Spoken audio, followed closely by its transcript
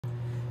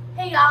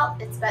Hey y'all,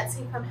 it's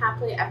Betsy from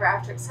Happily Ever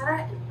After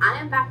Etc. and I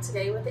am back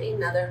today with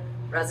another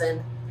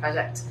resin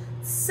project.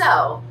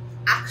 So,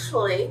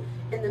 actually,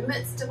 in the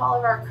midst of all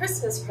of our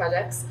Christmas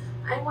projects,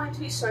 I'm going to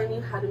be showing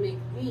you how to make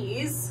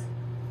these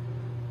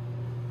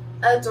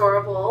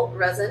adorable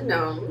resin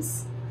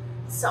gnomes.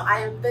 So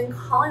I have been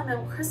calling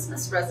them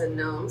Christmas resin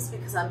gnomes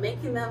because I'm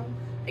making them,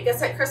 I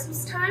guess, at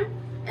Christmas time,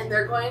 and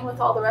they're going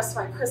with all the rest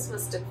of my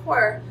Christmas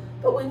decor.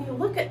 But when you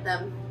look at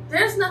them,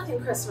 there's nothing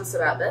Christmas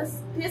about this.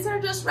 These are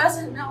just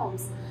resin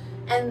gnomes.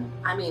 And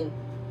I mean,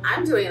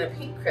 I'm doing a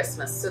pink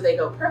Christmas, so they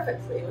go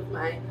perfectly with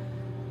my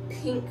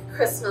pink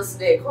Christmas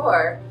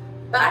decor.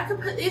 But I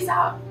could put these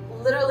out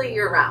literally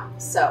year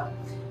round. So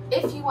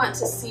if you want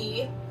to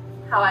see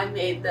how I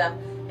made them,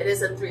 it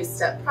is a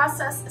 3-step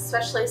process,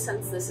 especially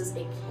since this is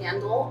a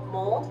candle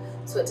mold,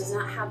 so it does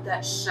not have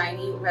that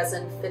shiny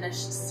resin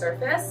finished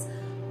surface.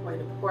 We're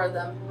going to pour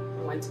them,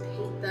 we're going to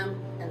paint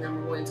them, and then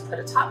we're going to put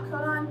a top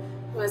coat on.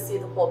 If you want to see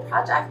the whole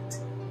project,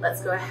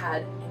 let's go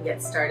ahead and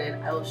get started.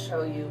 I will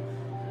show you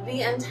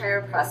the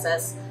entire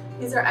process.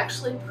 These are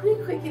actually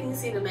pretty quick and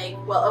easy to make.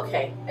 Well,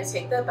 okay, I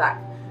take that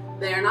back.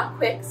 They are not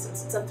quick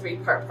since it's a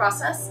 3-part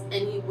process,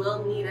 and you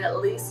will need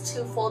at least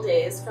 2 full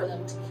days for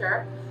them to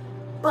cure,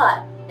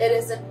 but it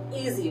is an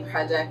easy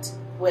project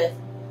with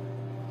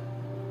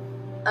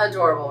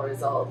adorable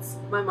results.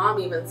 My mom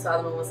even saw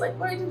them and was like,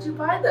 "Where did you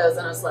buy those?"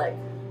 And I was like,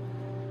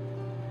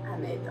 I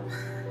made them.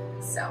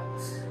 So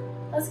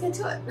let's get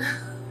to it.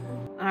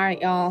 All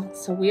right, y'all,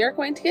 so we are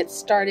going to get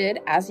started.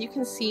 As you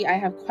can see, I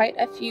have quite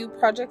a few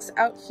projects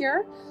out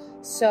here.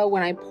 So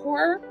when I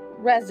pour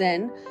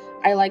resin,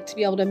 I like to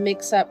be able to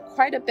mix up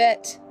quite a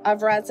bit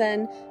of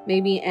resin,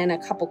 maybe in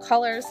a couple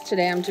colors.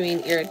 Today I'm doing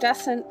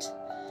iridescent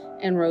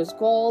and rose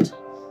gold,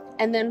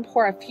 and then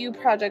pour a few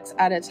projects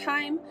at a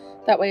time.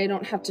 That way I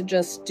don't have to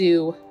just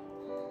do,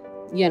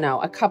 you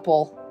know, a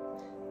couple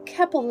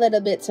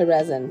little bits of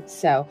resin.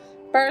 So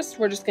first,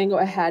 we're just going to go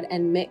ahead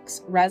and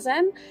mix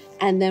resin,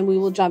 and then we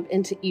will jump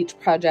into each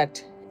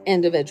project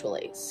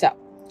individually. So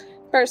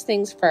first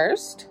things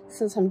first,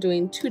 since I'm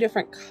doing 2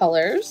 different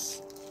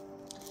colors,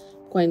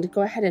 I'm going to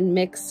go ahead and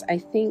mix,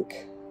 I'm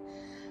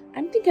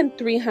thinking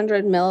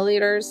 300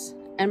 milliliters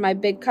in my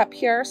big cup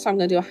here. So I'm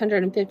going to do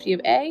 150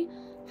 of A,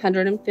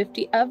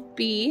 150 of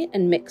B,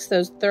 and mix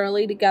those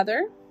thoroughly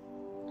together.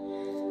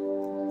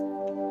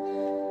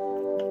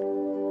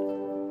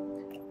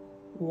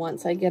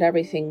 Once I get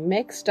everything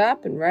mixed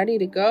up and ready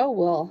to go,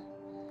 we'll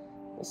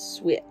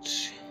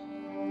switch.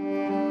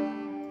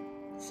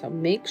 So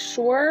make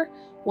sure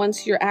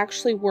once you're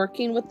actually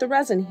working with the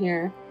resin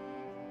here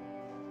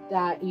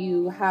that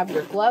you have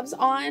your gloves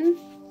on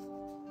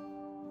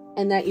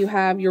and that you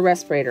have your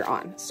respirator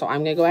on. So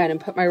I'm gonna go ahead and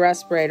put my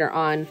respirator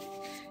on,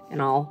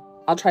 and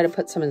I'll try to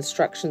put some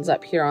instructions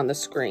up here on the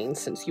screen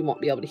since you won't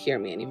be able to hear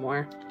me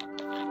anymore.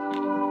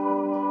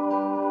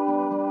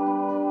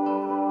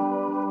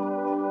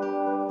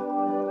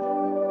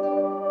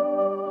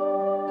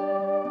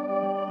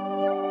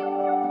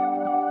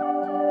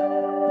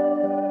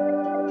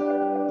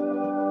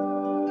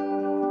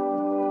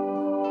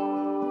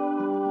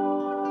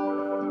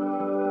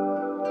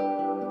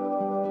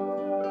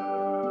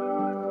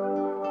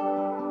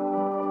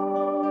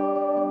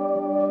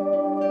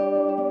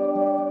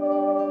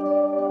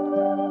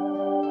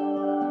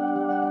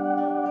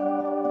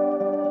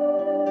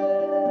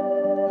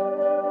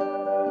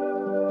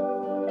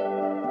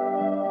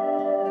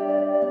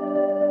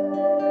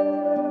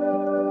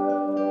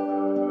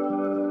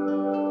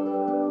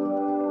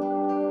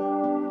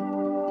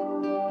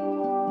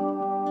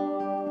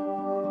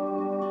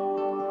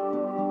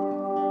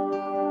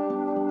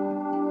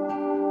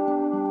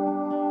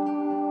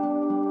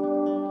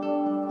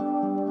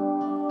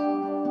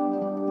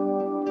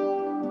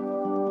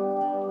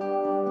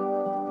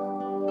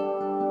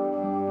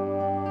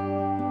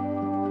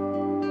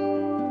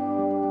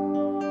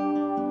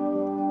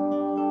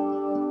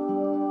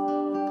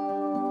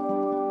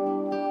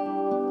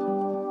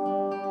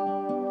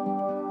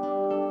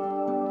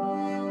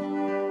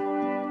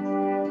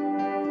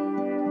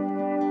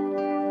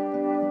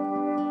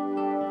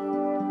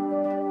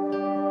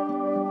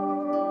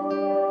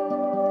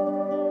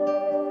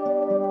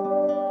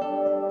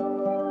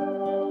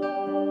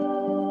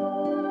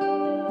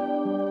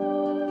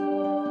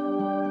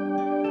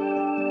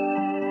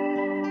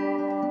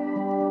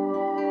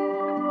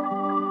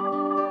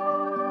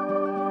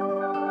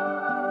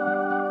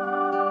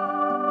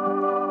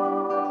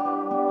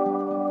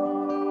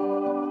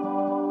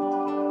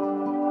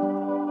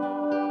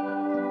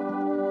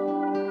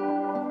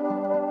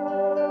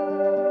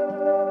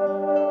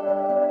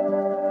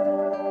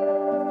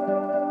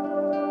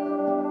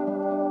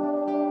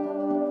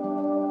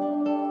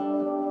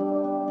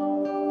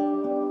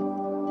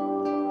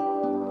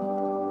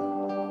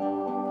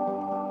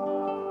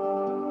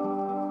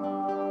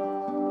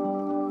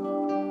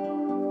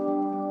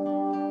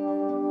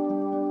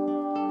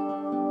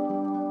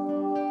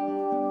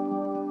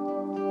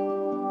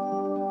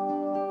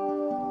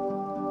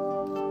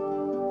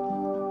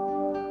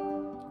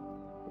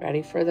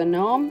 Ready for the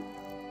gnome?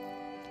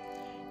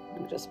 I'm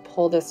going to just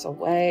pull this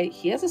away.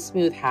 He has a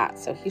smooth hat,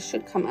 so he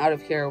should come out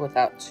of here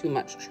without too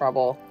much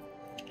trouble.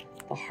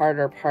 The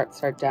harder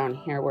parts are down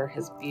here where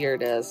his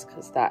beard is,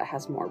 because that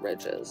has more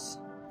ridges.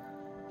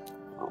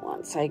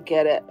 Once I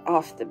get it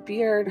off the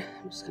beard,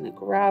 I'm just going to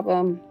grab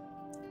him,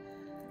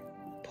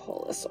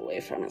 pull this away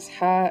from his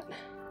hat.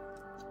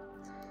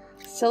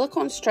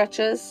 Silicone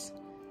stretches.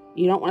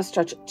 You don't want to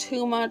stretch it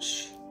too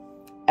much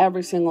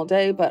every single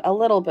day, but a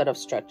little bit of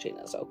stretching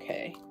is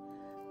okay.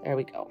 There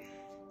we go.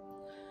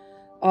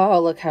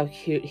 Oh, look how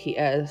cute he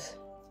is.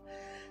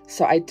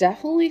 So I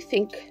definitely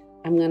think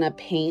I'm going to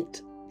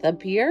paint the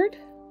beard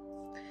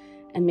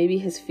and maybe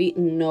his feet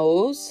and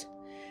nose,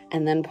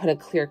 and then put a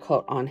clear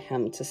coat on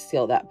him to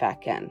seal that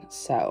back in.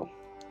 So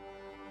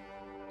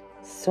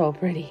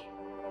pretty.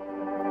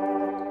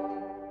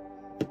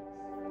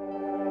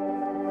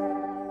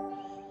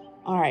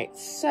 All right,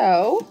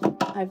 so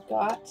I've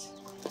got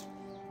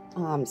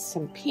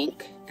some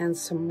pink and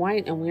some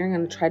white, and we're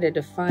going to try to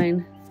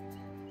define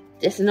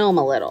this gnome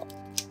a little.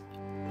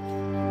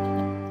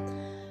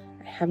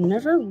 I have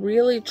never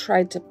really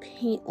tried to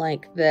paint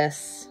like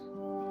this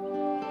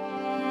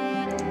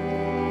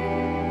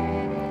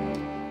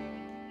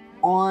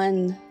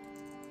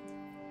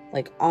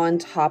on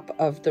top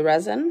of the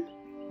resin.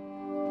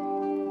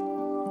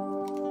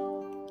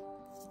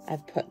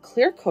 I've put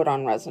clear coat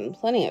on resin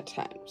plenty of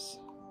times.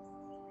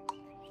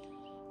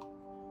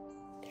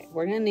 Okay,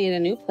 we're gonna need a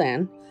new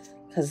plan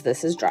because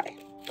this is dry.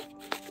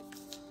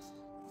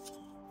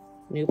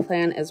 New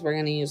plan is we're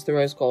gonna use the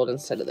rose gold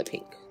instead of the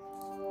pink.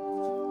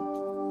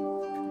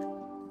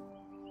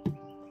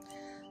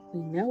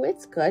 We know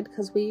it's good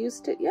because we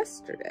used it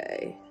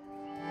yesterday.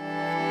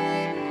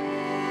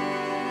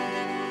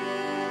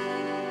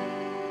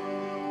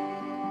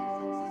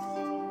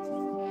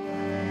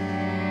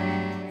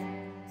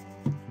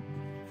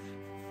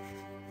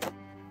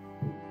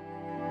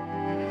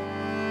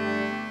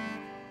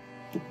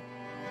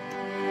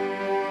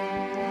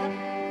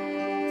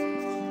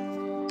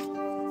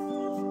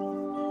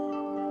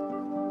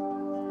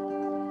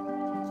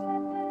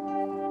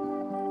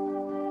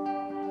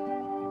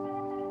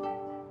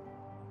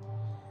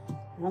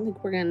 I don't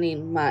think we're gonna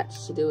need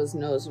much to do his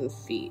nose and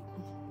feet.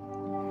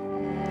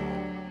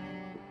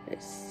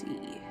 Let's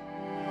see.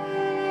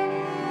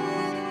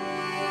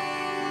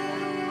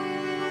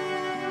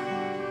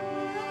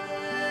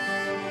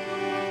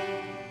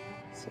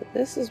 So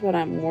this is what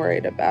I'm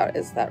worried about,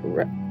 is that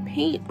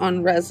paint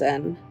on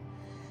resin.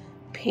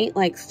 Paint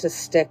likes to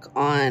stick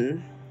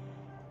on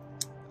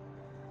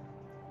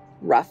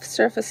rough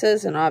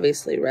surfaces, and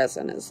obviously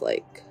resin is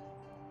like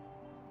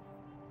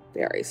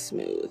very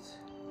smooth.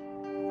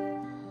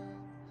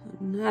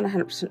 I'm not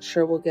 100%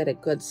 sure we'll get a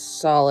good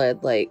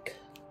solid like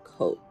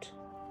coat.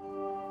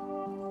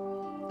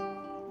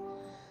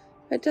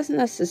 It doesn't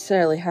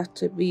necessarily have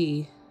to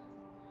be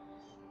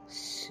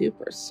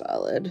super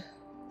solid.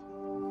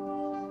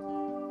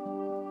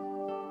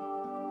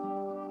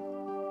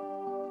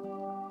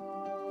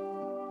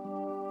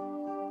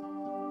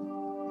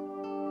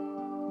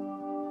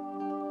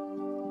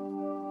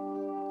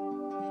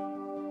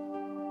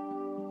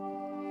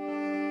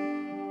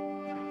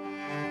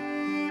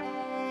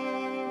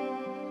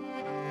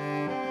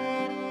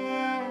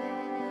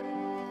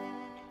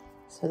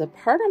 So the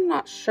part I'm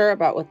not sure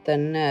about with the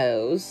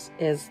nose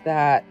is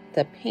that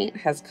the paint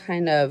has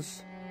kind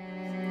of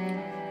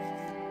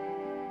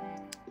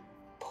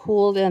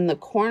pulled in the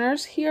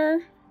corners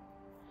here,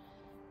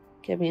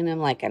 giving him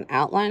like an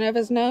outline of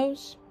his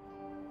nose.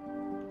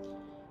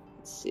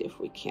 Let's see if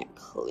we can't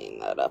clean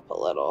that up a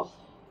little.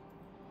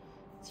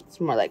 So it's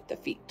more like the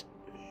feet.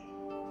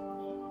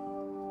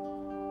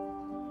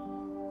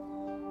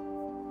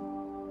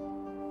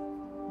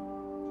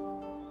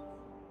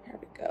 There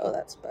we go,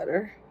 that's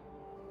better.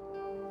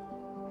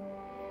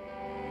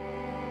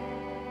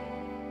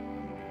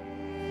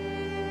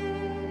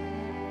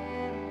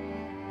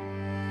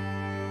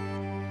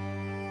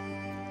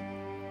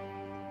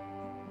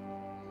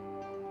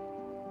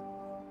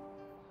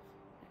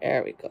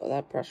 There we go,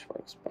 that brush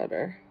works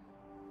better.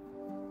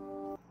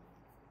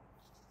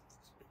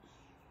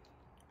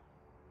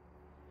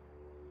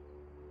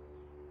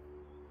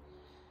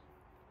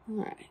 All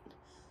right,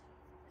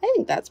 I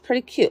think that's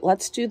pretty cute.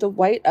 Let's do the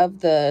white of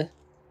the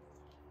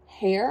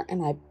hair,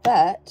 and I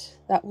bet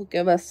that will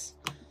give us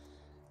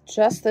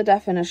just the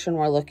definition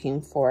we're looking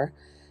for.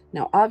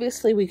 Now,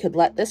 obviously we could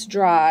let this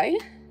dry,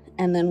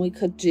 and then we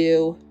could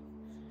do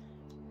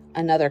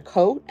another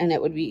coat, and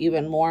it would be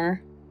even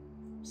more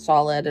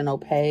solid and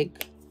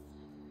opaque.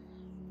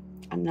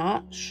 I'm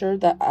not sure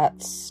that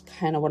that's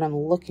kind of what I'm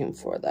looking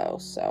for though,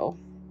 so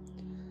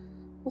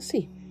we'll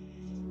see.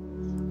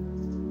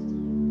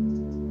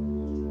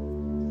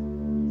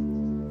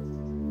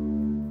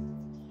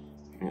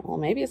 All right, well,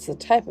 maybe it's the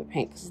type of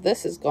paint, because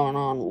this is going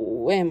on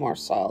way more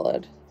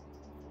solid.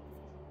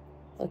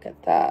 Look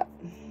at that.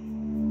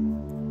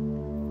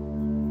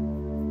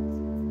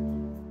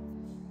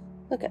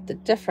 Look at the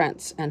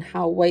difference and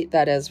how white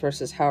that is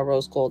versus how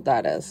rose gold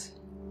that is.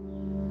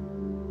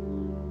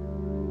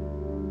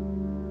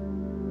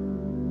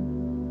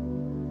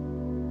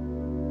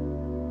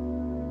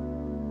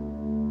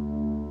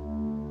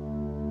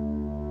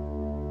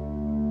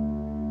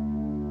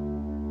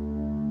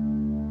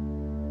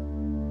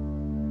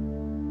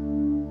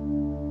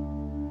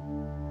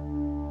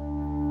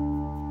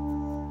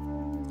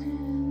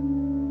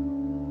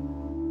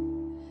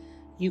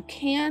 You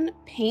can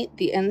paint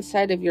the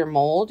inside of your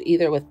mold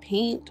either with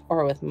paint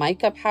or with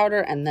mica powder,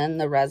 and then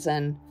the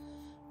resin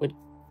would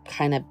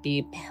kind of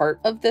be part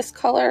of this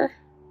color.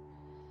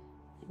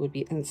 It would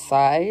be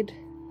inside.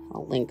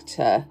 I'll link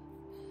to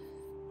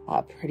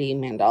a pretty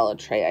mandala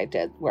tray I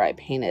did where I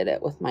painted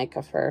it with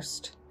mica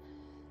first.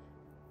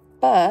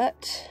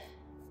 But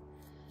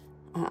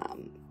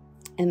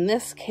in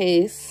this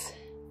case,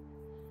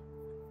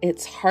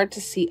 it's hard to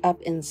see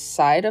up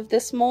inside of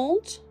this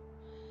mold.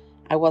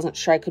 I wasn't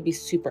sure I could be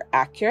super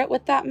accurate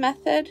with that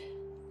method,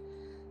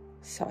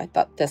 so I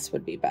thought this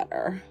would be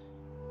better.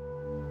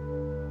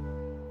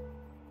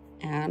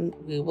 And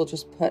we will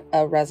just put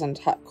a resin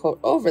top coat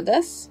over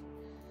this,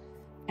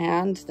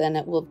 and then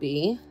it will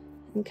be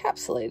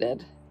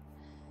encapsulated.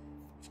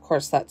 Of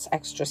course, that's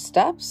extra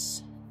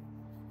steps,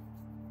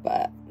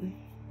 but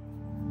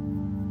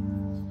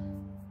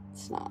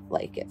it's not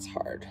like it's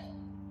hard.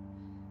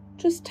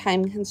 Just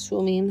time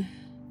consuming.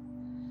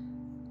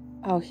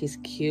 Oh, he's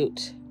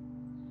cute.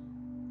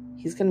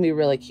 He's gonna be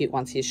really cute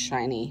once he's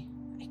shiny.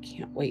 I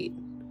can't wait.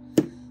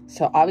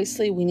 So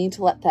obviously we need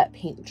to let that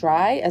paint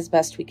dry as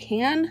best we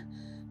can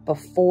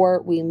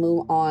before we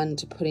move on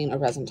to putting a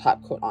resin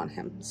top coat on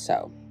him.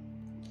 So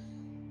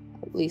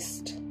at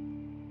least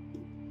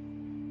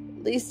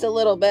a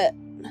little bit.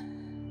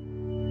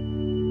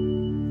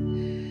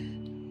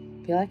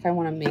 I feel like I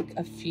want to make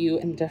a few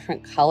in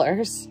different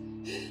colors.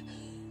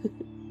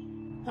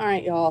 All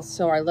right, y'all,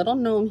 so our little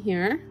gnome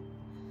here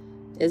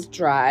is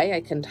dry. I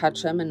can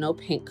touch him and no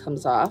paint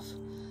comes off. So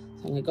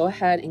I'm gonna go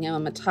ahead and give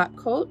him a top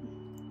coat.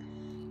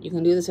 You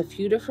can do this a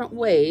few different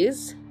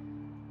ways.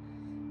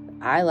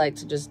 I like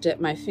to just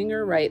dip my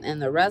finger right in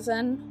the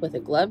resin with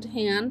a gloved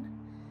hand,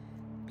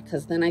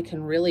 because then I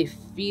can really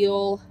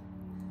feel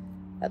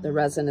that the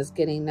resin is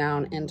getting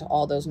down into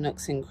all those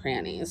nooks and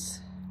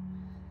crannies.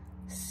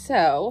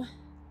 So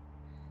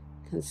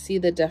you can see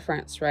the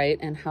difference, right?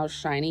 And how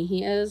shiny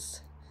he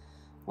is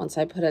once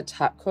I put a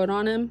top coat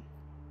on him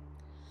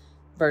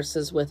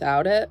versus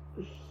without it.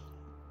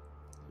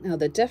 Now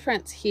the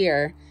difference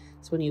here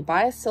is when you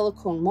buy a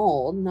silicone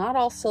mold, not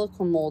all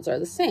silicone molds are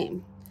the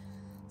same.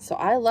 So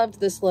I loved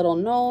this little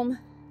gnome.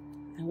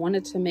 I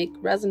wanted to make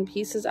resin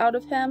pieces out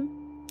of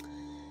him,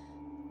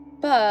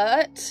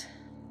 but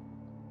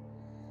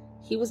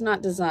he was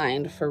not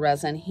designed for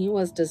resin. He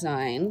was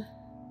designed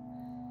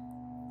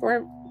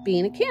for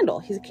being a candle.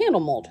 He's a candle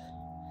mold.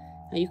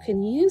 Now you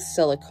can use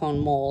silicone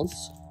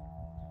molds.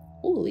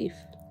 Ooh, leaf.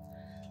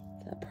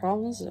 The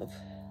problems of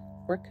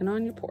working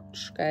on your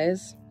porch,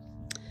 guys.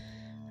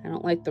 I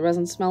don't like the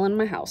resin smell in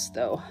my house,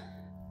 though.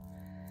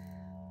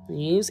 When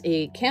you use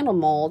a candle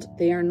mold,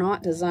 they are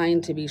not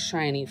designed to be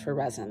shiny for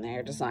resin. They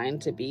are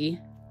designed to be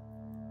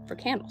for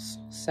candles.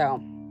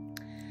 So,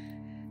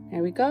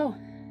 there we go.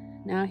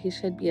 Now he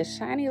should be a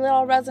shiny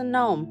little resin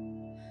gnome.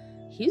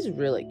 He's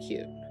really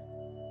cute.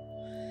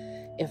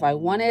 If I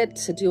wanted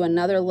to do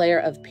another layer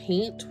of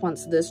paint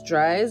once this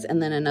dries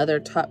and then another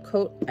top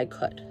coat, I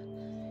could.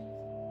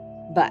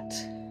 But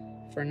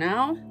for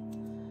now,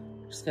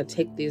 I'm just gonna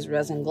take these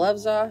resin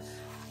gloves off.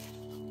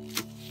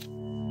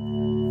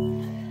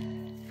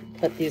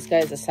 Put these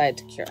guys aside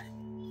to cure.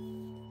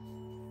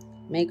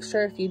 Make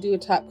sure if you do a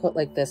top coat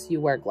like this, you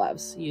wear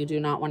gloves. You do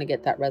not want to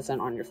get that resin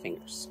on your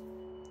fingers.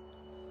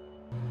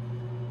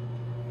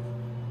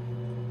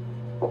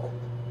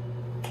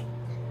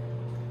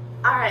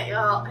 Alright,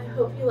 y'all, I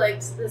hope you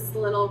liked this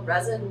little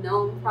resin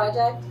gnome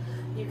project.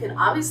 You can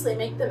obviously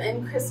make them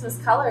in Christmas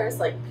colors,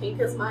 like pink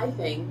is my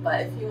thing,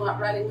 but if you want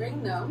red and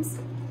green gnomes,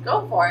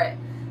 go for it.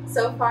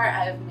 So far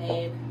I've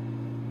made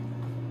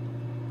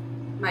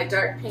my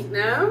dark pink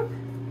gnome,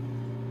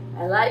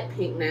 I like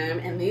pink gnome,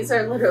 and these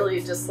are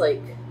literally just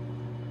like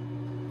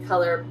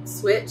color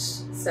switch,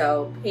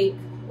 so pink,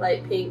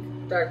 light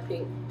pink, dark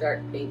pink,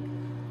 dark pink.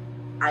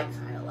 I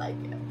kind of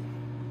like it.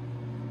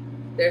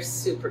 They're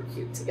super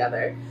cute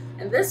together.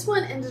 And this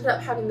one ended up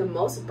having the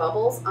most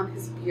bubbles on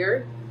his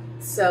beard.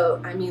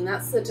 So, I mean,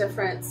 that's the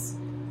difference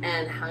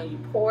in how you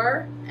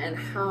pour and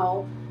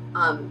how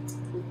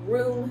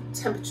room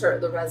temperature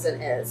the resin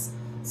is.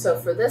 So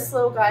for this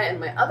little guy and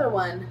my other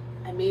one,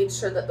 I made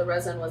sure that the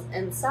resin was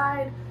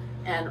inside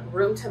and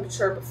room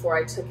temperature before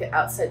I took it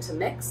outside to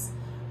mix.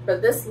 For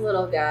this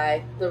little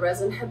guy, the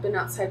resin had been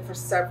outside for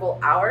several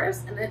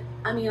hours. And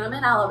I mean, I'm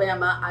in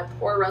Alabama. I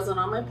pour resin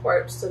on my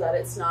porch so that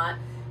it's not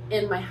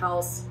in my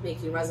house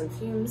making resin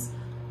fumes.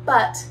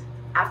 But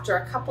after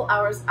a couple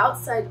hours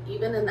outside,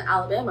 even in the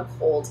Alabama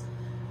cold,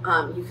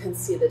 you can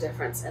see the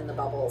difference in the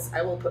bubbles.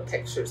 I will put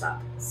pictures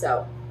up.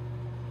 So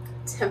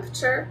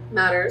temperature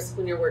matters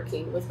when you're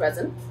working with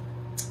resin.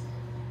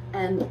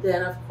 And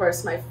then of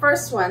course my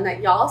first one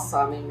that y'all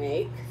saw me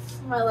make,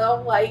 my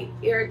little white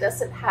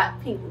iridescent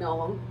hat pink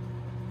gnome.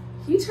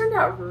 He turned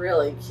out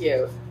really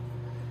cute.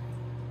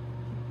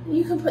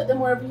 You can put them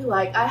wherever you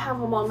like. I have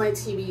them on my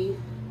TV.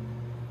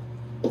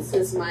 This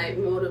is my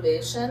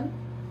motivation,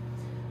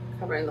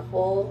 covering the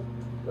whole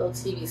little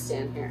TV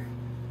stand here,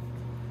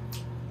 to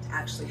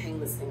actually hang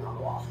this thing on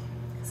the wall,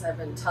 because I've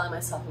been telling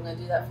myself I'm going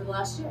to do that for the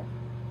last year.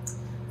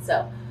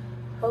 So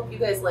Hope you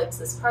guys liked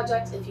this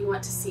project. If you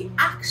want to see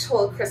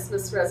actual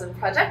Christmas resin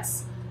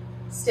projects,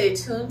 stay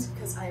tuned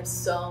because I have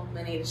so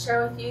many to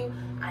share with you.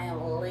 I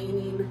am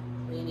leading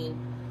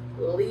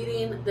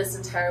this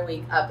entire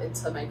week up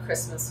into my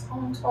Christmas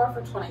home tour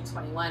for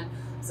 2021.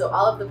 So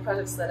all of the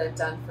projects that I've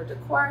done for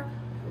decor,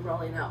 I'm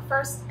rolling out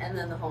first, and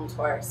then the home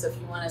tour. So if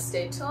you want to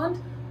stay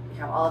tuned, we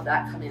have all of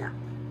that coming up.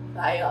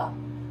 Bye, y'all.